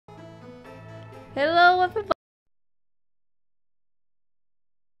Hello, everybody.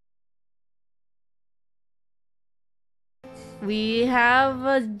 We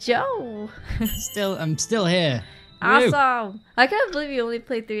have Joe. I'm still here. Woo! Awesome. I can't believe you only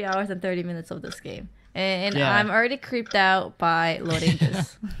played 3 hours and 30 minutes of this game. And Yeah. I'm already creeped out by loading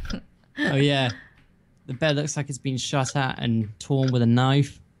this. Oh yeah, the bed looks like it's been shot at and torn with a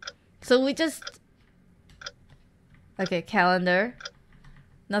knife. So we just... Okay, calendar.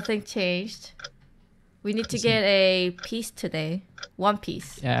 Nothing changed. We need to get a piece today. One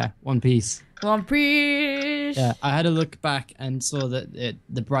piece. Yeah, one piece. One piece! Yeah, I had a look back and saw that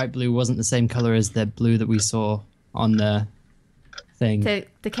the bright blue wasn't the same color as the blue that we saw on the thing.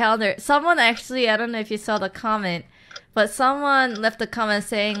 The calendar. Someone actually, I don't know if you saw the comment, but someone left a comment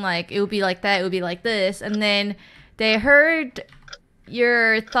saying like it would be like that, it would be like this, and then they heard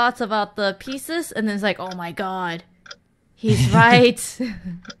your thoughts about the pieces, and then it's like, oh my god, he's right.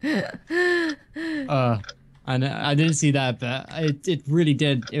 I know, I didn't see that, but it really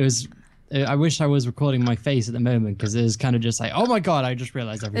did. It was. I wish I was recording my face at the moment because it was kind of just like, oh my god, I just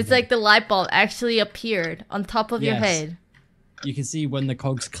realized everything. It's like the light bulb actually appeared on top of your head. You can see when the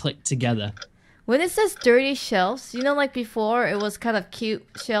cogs click together. When it says dirty shelves, you know, like before it was kind of cute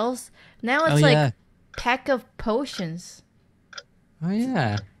shelves. Now it's like pack of potions. Oh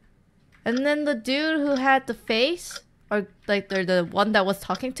yeah. And then the dude who had the face, or like the one that was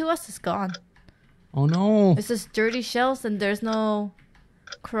talking to us, is gone. Oh no. It's just dirty shelves and there's no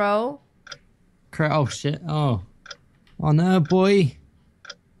crow. Oh shit. Oh. Oh no, boy.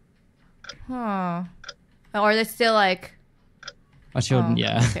 Huh. Or are they still like... Our children,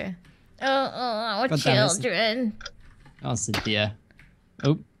 yeah. Okay. Our God children. Oh, Cynthia.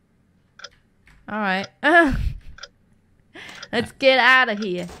 Oh. Alright. Let's get out of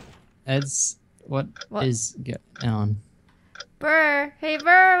here. It's... What is going on? Burr! Hey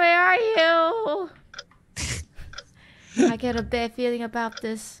Burr, where are you? I get a bad feeling about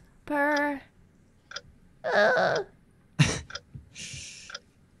this. Burr.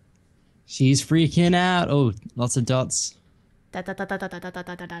 She's freaking out. Oh, lots of dots.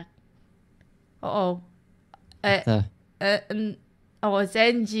 Uh-oh. Oh, it's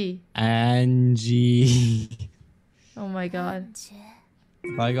Angie. Angie. Oh my god.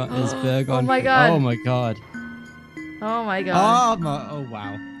 Have I got this bird on? Oh my god. Oh my god. Oh my god. Oh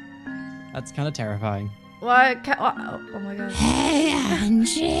wow. That's kind of terrifying. Why? Oh my god. Hey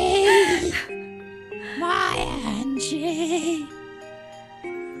Angie. My Angie.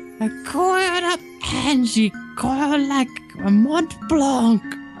 A coiled up Angie, coiled like a Mont Blanc.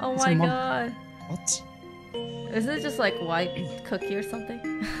 Oh my god. What? Is it just like white cookie or something?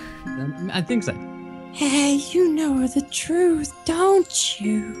 I think so. Hey, you know the truth, don't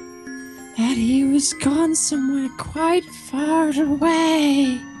you? That he was gone somewhere quite far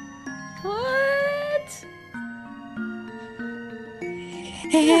away. What?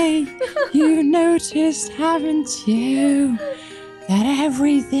 Hey, you noticed, haven't you, that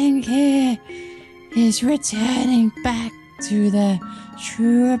everything here is returning back to the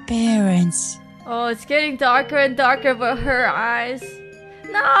true appearance? Oh, it's getting darker and darker, but her eyes.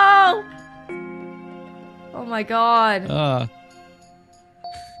 No! Oh my god.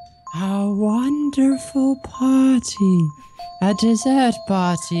 A wonderful party. A dessert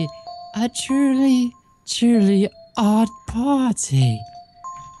party. A truly, truly odd party.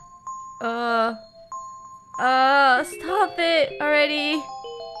 Stop it already.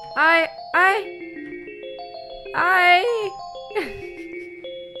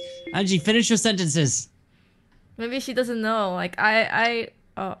 Angie, finish your sentences. Maybe she doesn't know. Like,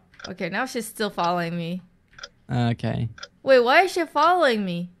 oh, okay, now she's still following me. Okay. Wait, why is she following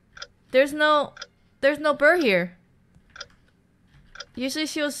me? There's no Burr here. Usually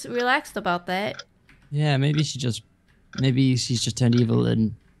she was relaxed about that. Yeah, maybe she's just turned evil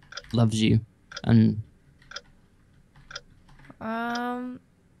and loves you. And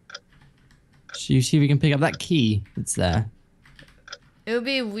see if we can pick up that key that's there. It would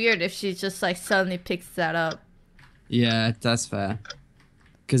be weird if she just like suddenly picks that up. Yeah, that's fair.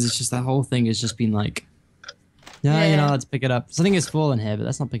 Because it's just that whole thing has just been like, yeah, you know, let's pick it up. Something has fallen here, but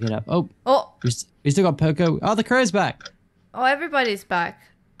let's not pick it up. Oh, we still got Poco. Oh, the crow's back. Oh, everybody's back.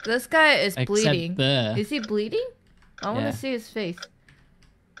 This guy is bleeding. Burr. Is he bleeding? I want to see his face.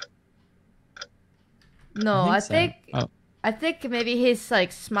 No, I think maybe his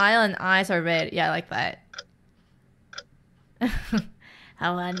like smile and eyes are red. Yeah, like that.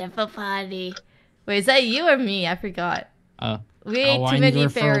 A wonderful party. Wait, is that you or me? I forgot. We ate too many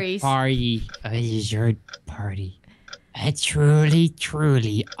fairies. Party. A dessert party. A truly,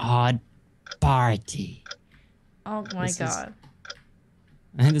 truly odd party. Oh my god.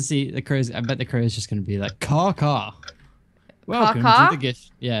 I had to see the crows. I bet the crow is just going to be like, caw. Welcome Caw? to the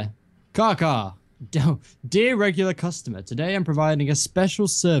gift. Yeah. Caw. Dear regular customer, today I'm providing a special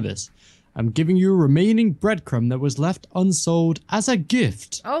service. I'm giving you a remaining breadcrumb that was left unsold as a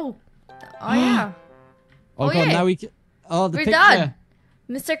gift. Oh yeah. Oh god, yeah. now we can... Oh, the We're picture. done.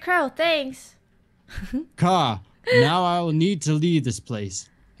 Mr. Crow, thanks. Caw, now I will need to leave this place.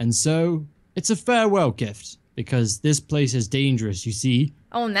 And so, it's a farewell gift. Because this place is dangerous, you see.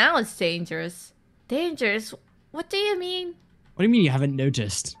 Oh, now it's dangerous. Dangerous? What do you mean? What do you mean you haven't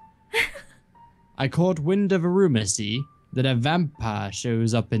noticed? I caught wind of a rumor, see, that a vampire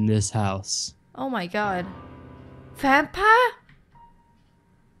shows up in this house. Oh my god. Vampire?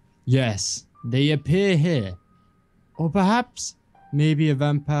 Yes, they appear here. Or perhaps, maybe a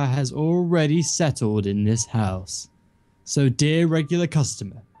vampire has already settled in this house. So dear regular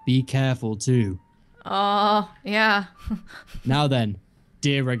customer, be careful too. Oh, yeah. Now then,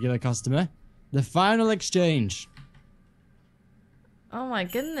 dear regular customer, the final exchange. Oh my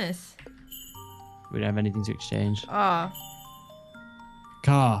goodness. We don't have anything to exchange. Oh.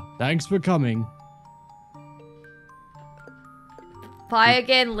 Car, thanks for coming. Buy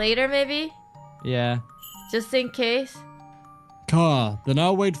again later, maybe? Yeah. Just in case? Car, then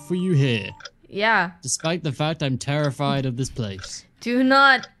I'll wait for you here. Yeah. Despite the fact I'm terrified of this place. Do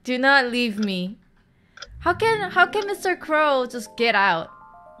not leave me. How can Mr. Crow just get out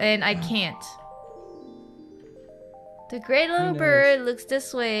and I can't? The great little bird looks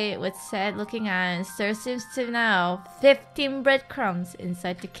this way with sad-looking eyes. There seems to now 15 breadcrumbs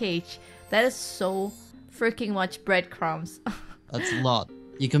inside the cage. That is so freaking much breadcrumbs. That's a lot.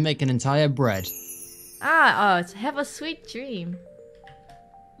 You can make an entire bread. Have a sweet dream.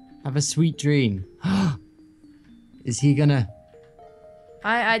 Have a sweet dream. Is he gonna...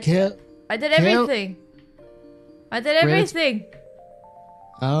 I Kill? did everything. I did everything.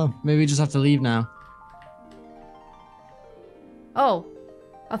 Oh, maybe we just have to leave now. Oh,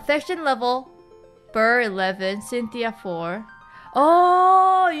 affection level, Burr 11, Cynthia 4.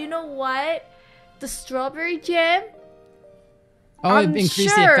 Oh, you know what? The strawberry jam. Oh, it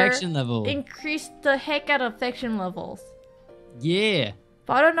increased the affection level. Increased the heck out of affection levels. Yeah.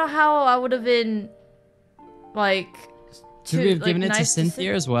 But I don't know how I would have been, like. Should we have given it to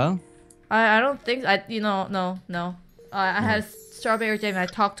Cynthia as well? I don't think no. I had a strawberry jam and I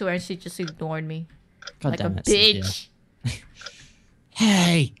talked to her and she just ignored me. God like damn a it, bitch.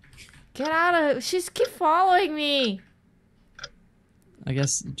 Hey! Get out of... She's keep following me. I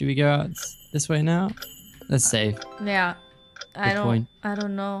guess, do we go out this way now? Let's save. Yeah. I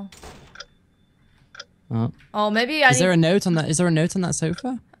don't know. Oh, maybe Is there a note on that? Is there a note on that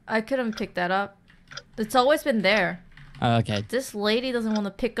sofa? I couldn't pick that up. It's always been there. Oh, okay. This lady doesn't want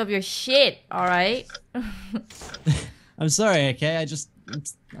to pick up your shit, alright? I'm sorry, okay? I just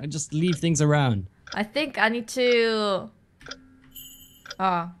leave things around. I think I need to...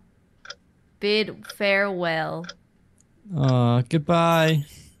 bid farewell. Goodbye.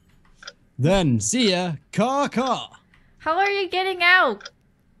 Then, see ya. Caw. How are you getting out?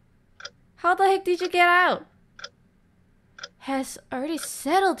 How the heck did you get out? Has already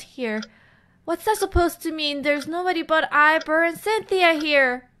settled here. What's that supposed to mean? There's nobody but I, Burr, and Cynthia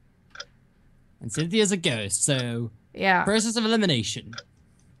here. And Cynthia's a ghost, so... Yeah. Process of elimination.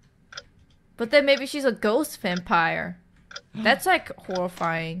 But then maybe she's a ghost vampire. That's like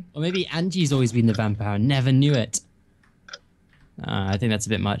horrifying. Or maybe Angie's always been the vampire and never knew it. I think that's a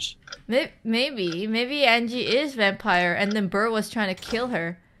bit much. Maybe Angie is vampire and then Burr was trying to kill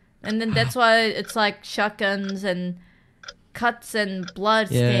her. And then that's why it's like shotguns and cuts and blood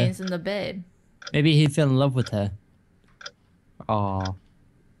stains in the bed. Maybe he fell in love with her. Aww.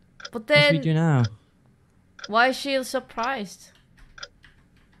 But then... What do we do now? Why is she surprised?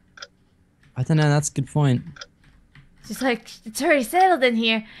 I don't know, that's a good point. She's like, it's already settled in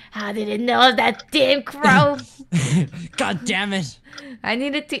here. How did it know that damn crow? God damn it. I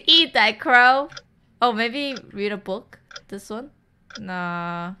needed to eat that crow. Oh, maybe read a book? This one?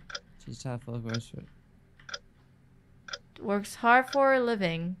 Nah. She's half full of words. Works hard for a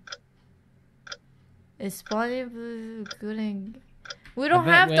living. Is funny, good and... We don't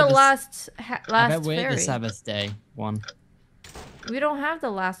have the last I bet we're fairy. the Sabbath day one. We don't have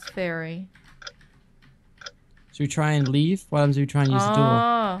the last fairy. Should we try and leave? What happens if we try and use the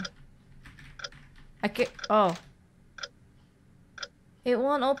door? I can... Oh. It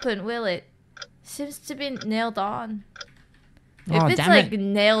won't open, will it? Seems to be nailed on. If it's like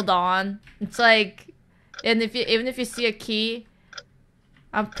nailed on, it's like... And if even if you see a key,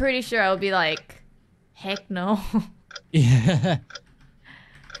 I'm pretty sure I would be like, heck no. Yeah.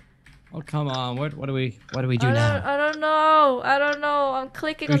 Oh, come on. What do we do now? I don't know. I don't know. I'm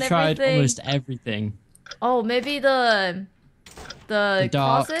clicking on We've tried everything. almost everything. Oh, maybe the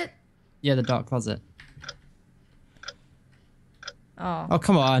closet? Yeah, the dark closet. Oh. Oh,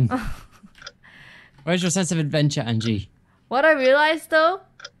 come on. Where's your sense of adventure, Angie? What I realized though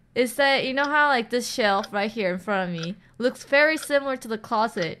is that you know how like this shelf right here in front of me looks very similar to the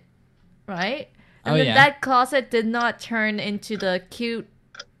closet, right? And then that closet did not turn into the cute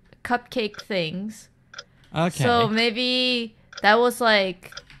cupcake things. Okay. So maybe that was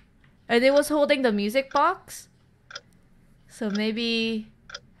like, and it was holding the music box. So maybe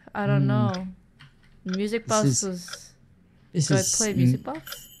I don't know. The music box was. Do I play music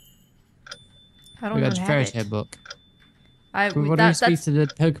box? I don't even have fairy it. tale book. What do you speak to the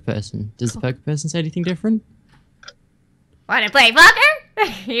poker person? Does the poker person say anything different? Want to play poker?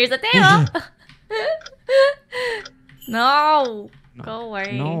 Here's a table. No, go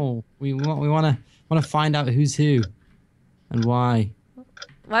away. No, we want to find out who's who, and why.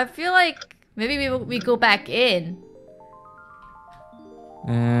 Well, I feel like maybe we go back in.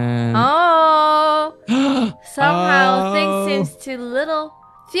 Oh, somehow things seems to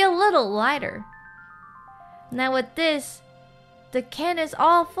feel a little lighter. Now with this, the can is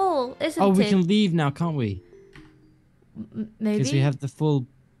all full, isn't it? Oh, we can leave now, can't we? Maybe. Because we have the full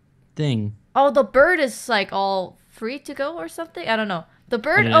thing. Oh, the bird is like all free to go or something? I don't know. The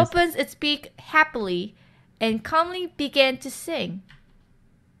bird opens its beak happily and calmly began to sing.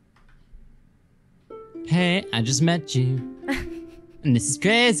 Hey, I just met you. And this is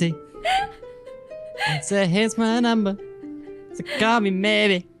crazy. So here's my number. So call me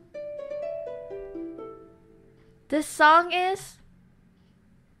maybe. This song is...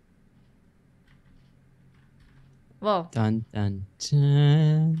 Whoa. Dun, dun,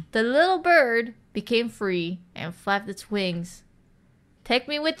 dun. The little bird became free and flapped its wings. Take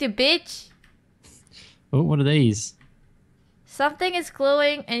me with you, bitch. Oh, what are these? Something is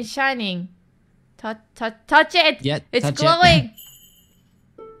glowing and shining. Touch it. Yeah, it's touch glowing.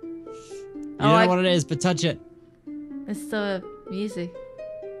 You don't know what it is, but touch it. It's the music.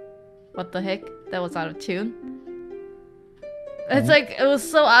 What the heck? That was out of tune. It's like it was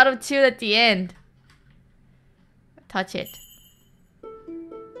so out of tune at the end. Touch it.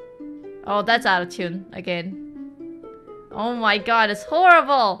 Oh, that's out of tune again. Oh my god, it's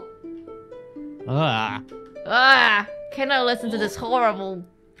horrible. Cannot listen to this horrible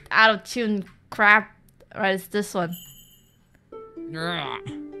out of tune crap. Right, it's this one.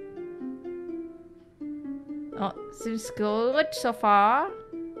 Oh, seems good so far.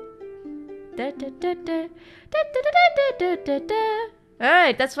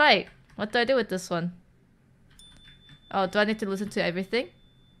 Alright, that's right. What do I do with this one? Oh, do I need to listen to everything?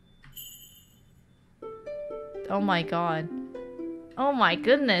 Oh my god. Oh my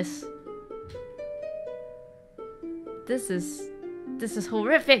goodness. This is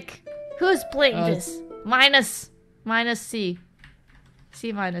horrific. Who's playing this? Minus C.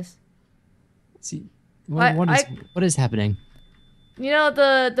 C minus. See, what is happening? You know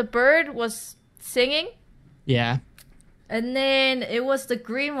the bird was singing? Yeah. And then it was the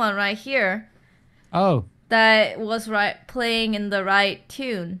green one right here. Oh. That was playing in the right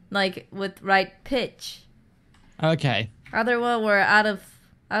tune, like with right pitch. Okay. Other one were out of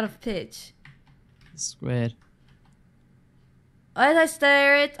pitch. It's weird. As I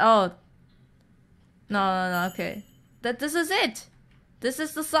stare it, oh. No, okay. This is it. This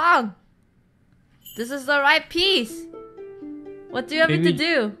is the song. This is the right piece. What do you want me to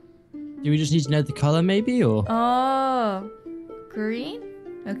do? Do we just need to know the color, maybe, or? Oh, green.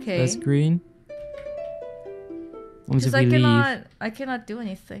 Okay. That's green. Because I cannot do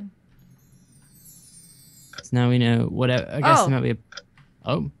anything. So now we know whatever. I guess there might be a.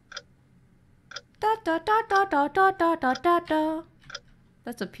 Oh. Da da da da da da da da da da.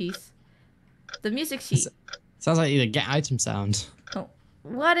 That's a piece. The music sheet. Sounds like either get item sound. Oh,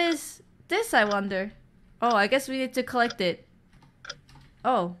 what is this? I wonder. Oh, I guess we need to collect it.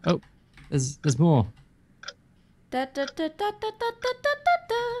 Oh. Oh, there's more. Da da da da da da da da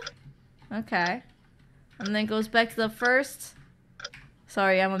da. Okay. And then goes back to the first.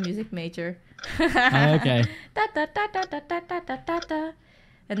 Sorry, I'm a music major. Okay. Da da da da da da da da da da.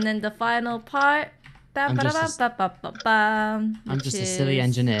 And then the final part. I'm just a silly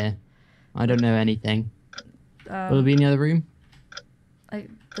engineer. I don't know anything. Will it be in the other room? Like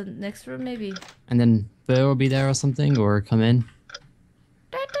the next room, maybe. And then Burr will be there or something, or come in.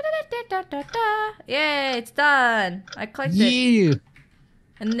 Yay, it's done. I clicked it.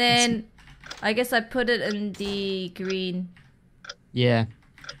 And then I guess I put it in the green. Yeah.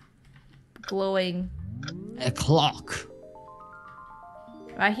 Glowing. A clock.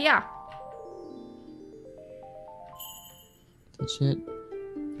 Right here. Touch it.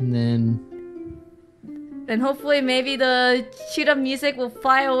 And then... And hopefully maybe the cheetah music will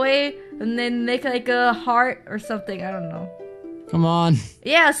fly away and then make like a heart or something. I don't know. Come on.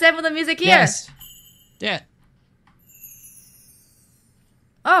 Yeah, sample the music here. Yes. Yeah.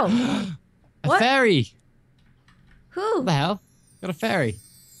 Oh. A What? fairy. Who? What the hell? Got a fairy.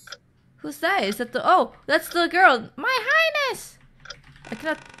 Who's that? Is that the... Oh, that's the girl. My Highness! I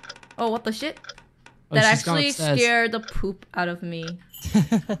cannot... Oh, what the shit? Oh, That she's gone actually upstairs. scared the poop out of me.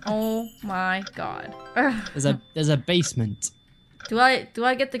 Oh my god. There's a basement. Do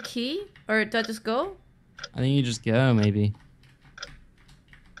I get the key? Or do I just go? I think you just go, maybe.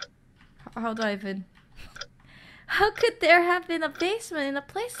 How do I even... How could there have been a basement in a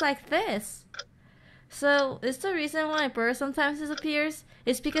place like this? So, is the reason why Burr sometimes disappears?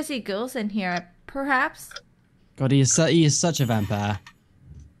 It's because he goes in here, perhaps? God, he is such a vampire.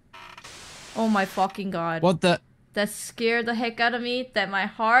 Oh my fucking god. What the... That scared the heck out of me, that my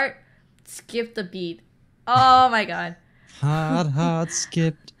heart skipped a beat. Oh my god. Heart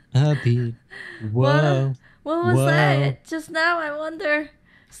skipped a beat. Whoa. What was that just now? I wonder.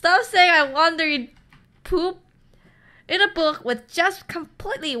 Stop saying I wonder, you poop. In a book with just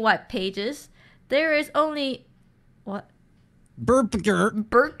completely white pages, there is only... What? Burger.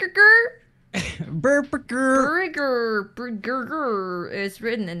 Burger? Burger. Burger is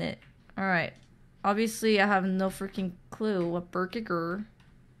written in it. Alright. Obviously, I have no freaking clue what burger.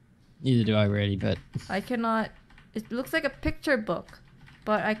 Neither do I really, but... I cannot... It looks like a picture book,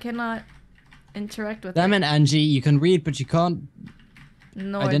 but I cannot interact with Damn it. it, Angie. You can read, but you can't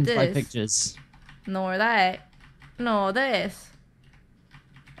Nor identify this. pictures. Nor that. Nor this.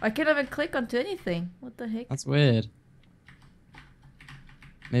 I can't even click onto anything. What the heck? That's weird.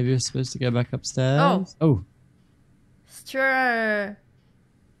 Maybe we're supposed to go back upstairs? Oh. Sure.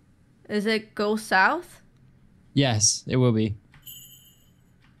 Is it go south? Yes, it will be.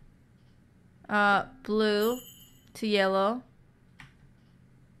 Blue to yellow.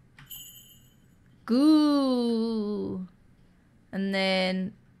 Goo. And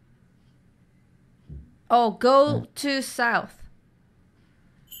then... Oh, go to south.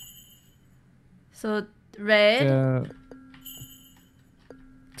 So, red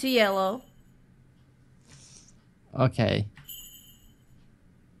to yellow. Okay.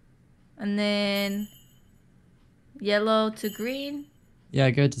 And then yellow to green. Yeah,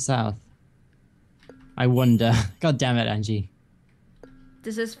 go to south. I wonder. God damn it, Angie.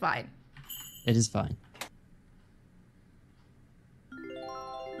 This is fine. It is fine.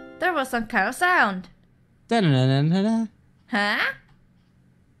 There was some kind of sound. Da-na-na-na-na-na. Huh?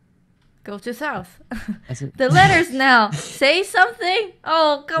 Go to south. That's it. The letters now. Say something.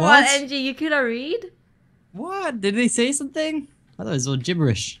 Oh, come What? on, Angie. You couldn't read? What? Did they say something? I thought it was all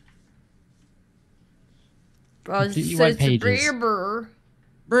gibberish. Bro, Completely white pages.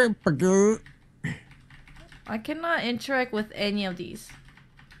 Burger. I cannot interact with any of these.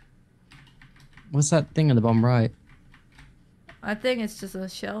 What's that thing on the bottom right? I think it's just a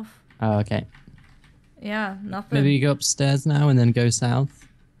shelf. Oh, okay. Yeah, nothing. Maybe you go upstairs now and then go south.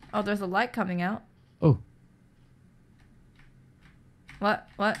 Oh, there's a light coming out. Oh. What?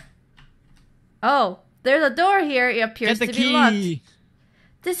 Oh, there's a door here. It appears Get the to be key. locked.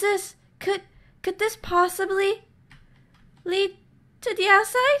 This is... Could this possibly lead to the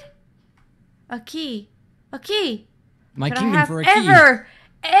outside? A key. My Could kingdom I have for a key.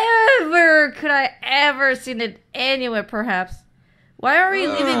 could I ever seen it anywhere, perhaps? Why are we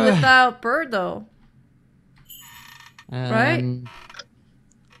leaving without Bird, though? Right?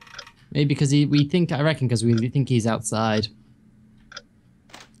 Maybe because I reckon because we think he's outside.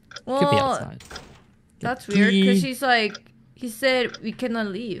 Well, Could be outside. that's weird, because he's like... He said we cannot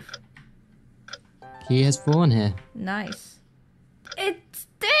leave. Key has fallen here. Nice. It's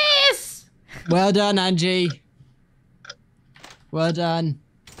this! Well done, Angie. Well done.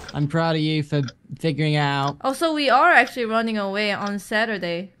 I'm proud of you for figuring out. Oh, so we are actually running away on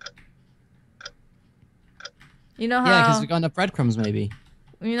Saturday. You know how... Yeah, because we got enough breadcrumbs, maybe.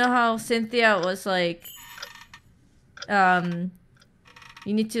 You know how Cynthia was like... You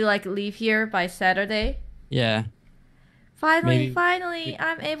need to like leave here by Saturday? Yeah. Finally,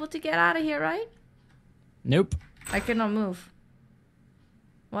 I'm able to get out of here, right? Nope. I cannot move.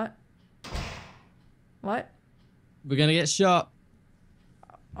 What? We're gonna get shot.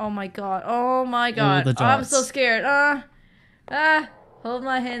 Oh my god. I'm so scared. Hold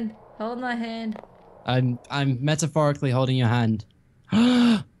my hand. I'm metaphorically holding your hand.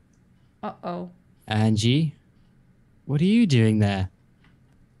 Uh-oh. Angie, what are you doing there?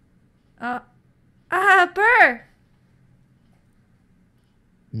 Burr!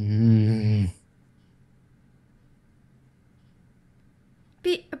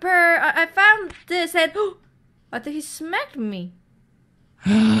 Burr, I found this and I think he smacked me.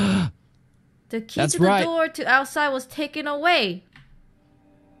 The key to the door to outside was taken away.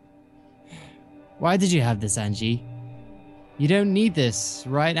 Why did you have this, Angie? You don't need this,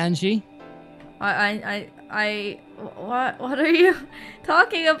 right, Angie? What are you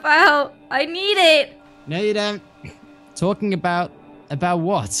talking about? I need it. No, you don't. Talking about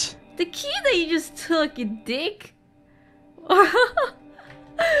what? The key that you just took, you dick.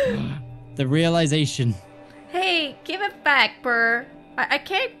 The realization. Hey, give it back, Burr. I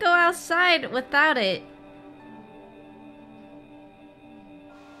can't go outside without it.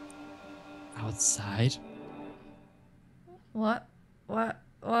 Outside? What?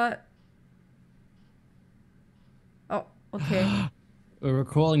 Oh, okay. We're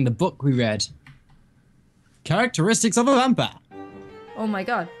recalling the book we read. Characteristics of a vampire. Oh my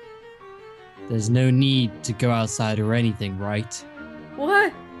god. There's no need to go outside or anything, right?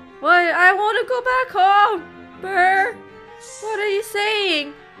 What? I want to go back home! Burr! What are you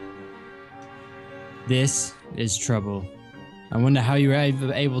saying? This is trouble. I wonder how you were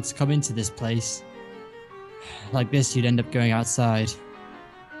able to come into this place. Like this, you'd end up going outside.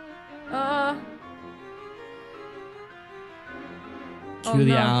 Cue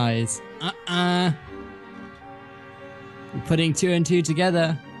the eyes. You're putting 2 and 2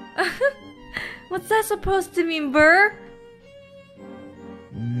 together. What's that supposed to mean, Burr?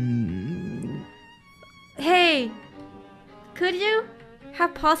 Hey, could you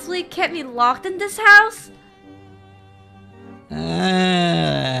have possibly kept me locked in this house?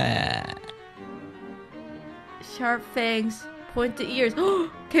 Sharp fangs, pointed ears.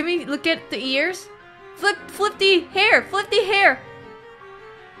 Can we look at the ears? Flip the hair!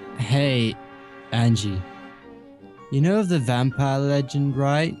 Hey, Angie. You know of the vampire legend,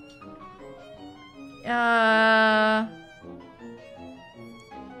 right?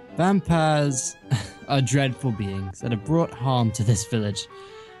 Vampires are dreadful beings that have brought harm to this village.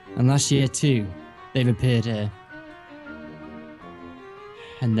 And last year, too, they've appeared here.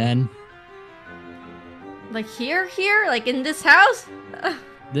 And then... Like here? Like in this house?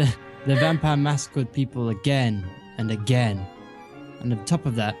 The vampire massacred people again and again. And on top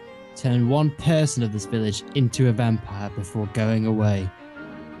of that, turned one person of this village into a vampire before going away.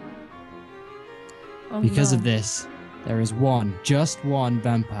 Because of this, there is just one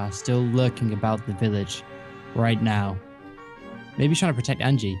vampire still lurking about the village right now. Maybe trying to protect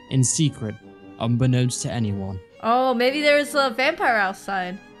Angie in secret, unbeknownst to anyone. Oh, maybe there's a vampire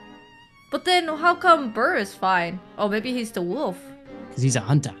outside. But then how come Burr is fine? Oh, maybe he's the wolf. Because he's a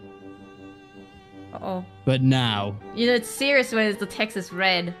hunter. Uh-oh. But now... You know, it's serious when the text is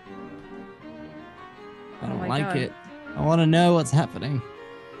red. I don't like it. I want to know what's happening.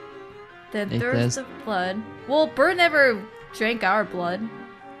 The thirst of blood. Well, Burr never drank our blood.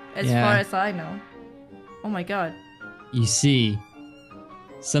 As far as I know. Oh my god. You see,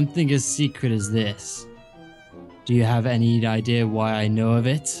 something as secret as this. Do you have any idea why I know of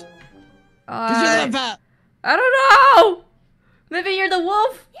it? Because you're the vampire! I don't know! Maybe you're the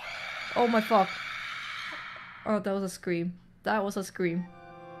wolf? Oh my fuck. Oh, that was a scream. That was a scream.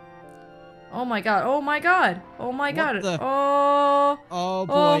 Oh my god. Oh my god. Oh my god. Oh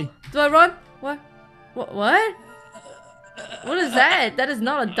boy. Do I run? What? What? What is that? That is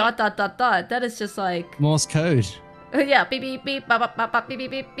not a ... That is just like Morse code. Yeah. Beep beep beep. Bop bop bop bop. Beep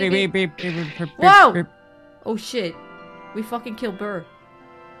beep beep. Beep beep beep beep. Whoa! Oh shit. We fucking killed Burr.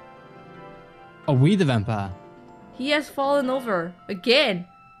 Are we the vampire? He has fallen over again.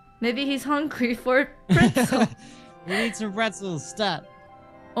 Maybe he's hungry for pretzel. We need some pretzels. Stat.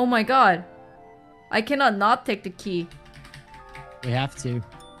 Oh my god. I cannot not take the key. We have to.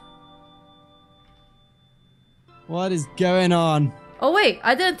 What is going on? Oh wait,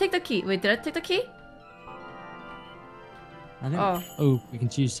 I didn't take the key. Wait, did I take the key? I think. Oh, we can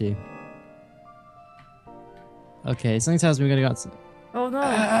choose to. Okay, something tells me we gotta go outside. Oh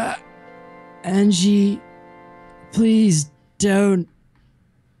no. Angie, please don't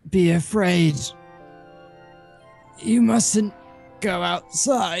be afraid. You mustn't go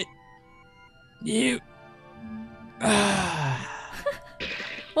outside. You...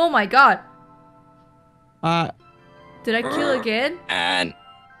 Oh my god. Did I kill again? And...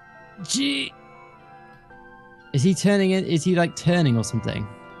 G... Is he turning in? Is he like turning or something?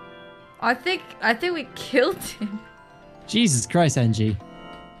 I think we killed him. Jesus Christ, Angie.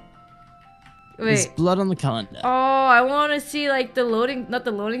 Wait. There's blood on the calendar. Oh, I want to see like the loading, not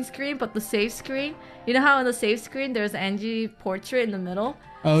the loading screen, but the save screen. You know how on the save screen there's Angie portrait in the middle?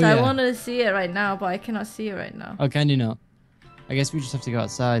 Oh, so yeah. I wanted to see it right now, but I cannot see it right now. Oh, can you not? I guess we just have to go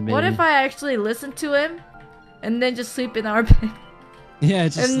outside, maybe. What if I actually listen to him and then just sleep in our bed? Yeah,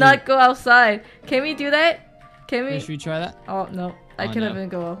 just and not go outside. Can we do that? Can we? Should we try that? Oh no, I Oh, cannot no. even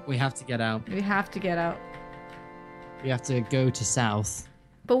go. We have to get out. We have to get out. We have to go to south.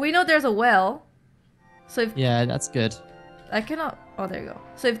 But we know there's a well. So if Yeah, that's good. I cannot. Oh, there you go.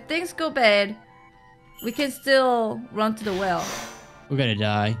 So if things go bad, we can still run to the well. We're gonna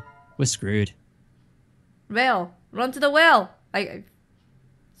die. We're screwed. Well, run to the well.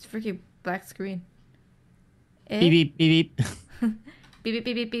 It's freaking black screen. Eh? Beep, beep, beep, beep. Beep beep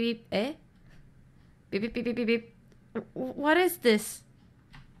beep beep beep beep. Eh? Beep beep beep beep beep beep. What is this?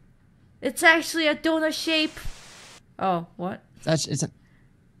 It's actually a donut shape. Oh, what? It's a...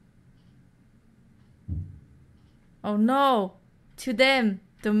 Oh no! To them,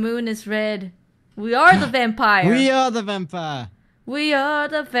 the moon is red. We are the vampire. We are the vampire. We are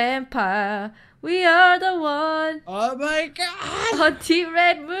the vampire. We are the one Oh my god! on the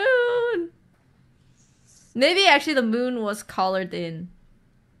red moon. Maybe actually the moon was colored in.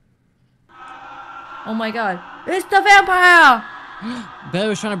 Oh my god! It's the vampire. Bear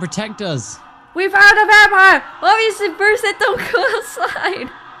was trying to protect us. We found a vampire! Obviously, first said don't go outside!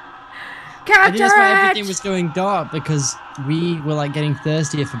 I think that's why Counteract! everything was going dark, because we were like getting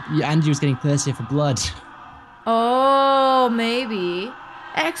thirstier for... Angie was getting thirstier for blood. Oh, maybe.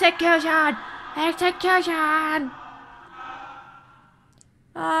 Execution! Execution!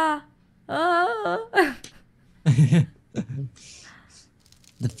 Ah. Oh.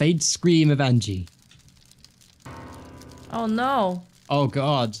 The faint scream of Angie. Oh no. Oh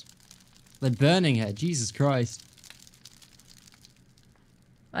god. They're burning her. Jesus Christ.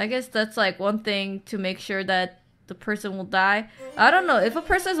 I guess that's like one thing to make sure that the person will die. I don't know. If a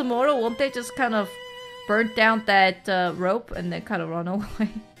person is immortal, won't they just kind of burn down that rope and then kind of run away?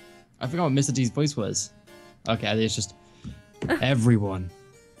 I forgot what Mr. D's voice was. Okay, it's just... Everyone,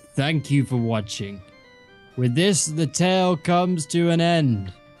 thank you for watching. With this, the tale comes to an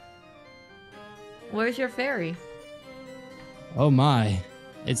end. Where's your fairy? Oh my.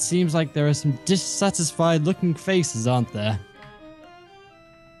 It seems like there are some dissatisfied looking faces, aren't there?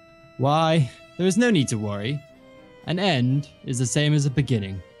 Why, there is no need to worry. An end is the same as a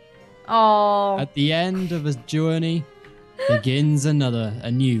beginning. Oh. At the end of a journey begins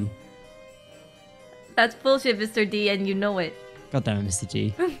anew. That's bullshit, Mr. D, and you know it. God damn it, Mr.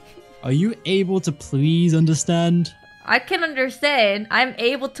 G. Are you able to please understand? I can understand. I'm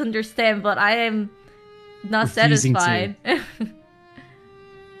able to understand, but I am not Refusing satisfied.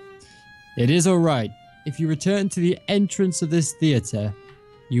 It is alright. If you return to the entrance of this theater,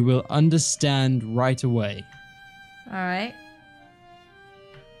 you will understand right away. Alright.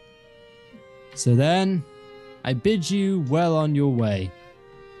 So then, I bid you well on your way.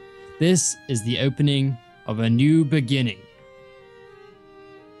 This is the opening of a new beginning.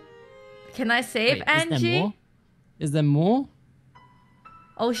 Can I save Wait, Angie? Is there more? Is there more?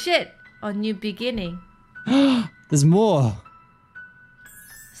 Oh shit. A new beginning. There's more.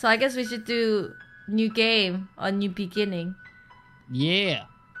 So I guess we should do new game, a new beginning. Yeah.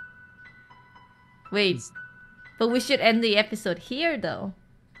 Wait. But we should end the episode here though.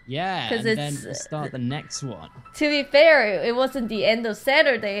 Yeah, 'Cause and then it's- we'll start the next one. To be fair, it wasn't the end of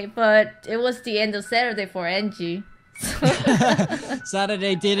Saturday, but it was the end of Saturday for Angie.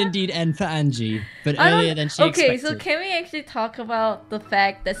 Saturday did indeed end for Angie, but I don't- earlier than she Okay, expected. so can we actually talk about the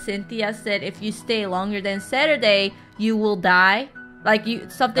fact that Cynthia said if you stay longer than Saturday, you will die? Like you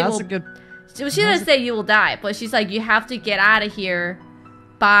something That's will a good... She didn't say you will die, but she's like you have to get out of here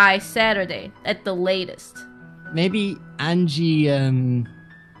by Saturday at the latest. Maybe Angie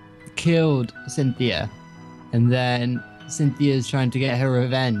killed Cynthia, and then Cynthia's trying to get her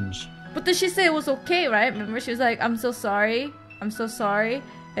revenge. But then she said it was okay, right? Remember, she was like, "I'm so sorry, I'm so sorry,"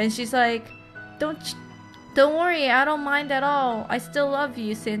 and she's like, "Don't worry, I don't mind at all. I still love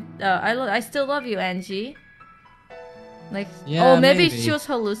you, I still love you, Angie." Like, Yeah, oh, maybe maybe. she was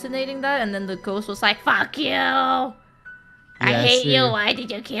hallucinating that, and then the ghost was like, "Fuck you! I hate you. true. Why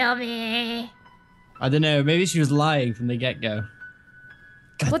did you kill me?" I don't know, maybe she was lying from the get-go.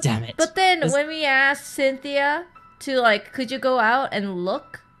 God damn it. But then This- when we asked Cynthia to like, could you go out and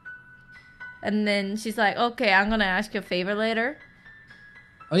look? And then she's like, okay, I'm gonna ask you a favor later.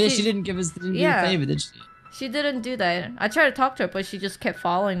 Oh yeah, she- she didn't give us do Yeah. a favor, did she? She didn't do that. I tried to talk to her, but she just kept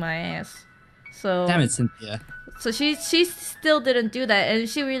following my ass. So Damn it, Cynthia. So she still didn't do that, and if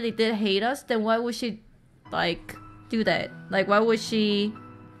she really did hate us, then why would she like do that? Like why would she?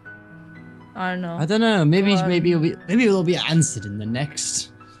 I don't know. I don't know, maybe Well, maybe it'll be answered in the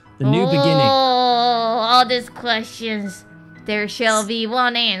new beginning. All these questions. There shall be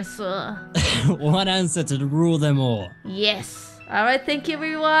one answer. One answer to rule them all. Yes. Alright, thank you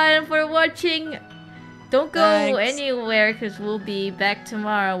everyone for watching. Don't go Thanks. anywhere because we'll be back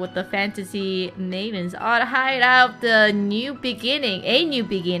tomorrow with the Fantasy Maidens on Hideout, the new beginning. A new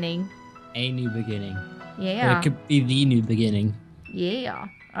beginning. A new beginning. Yeah. But it could be the new beginning. Yeah.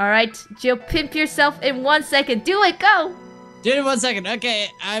 Alright, Jill, pimp yourself in 1 second. Do it, go! Do it in 1 second. Okay,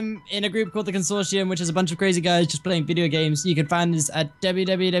 I'm in a group called the Consortium, which is a bunch of crazy guys just playing video games. You can find us at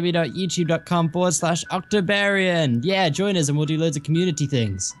www.youtube.com/Octobarian. Yeah, join us and we'll do loads of community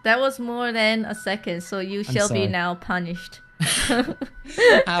things. That was more than a second, so you shall be sorry. now punished. How?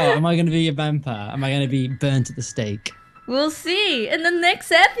 Am I going to be a vampire? Am I going to be burnt at the stake? We'll see in the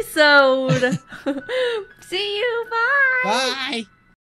next episode. See you, bye! Bye!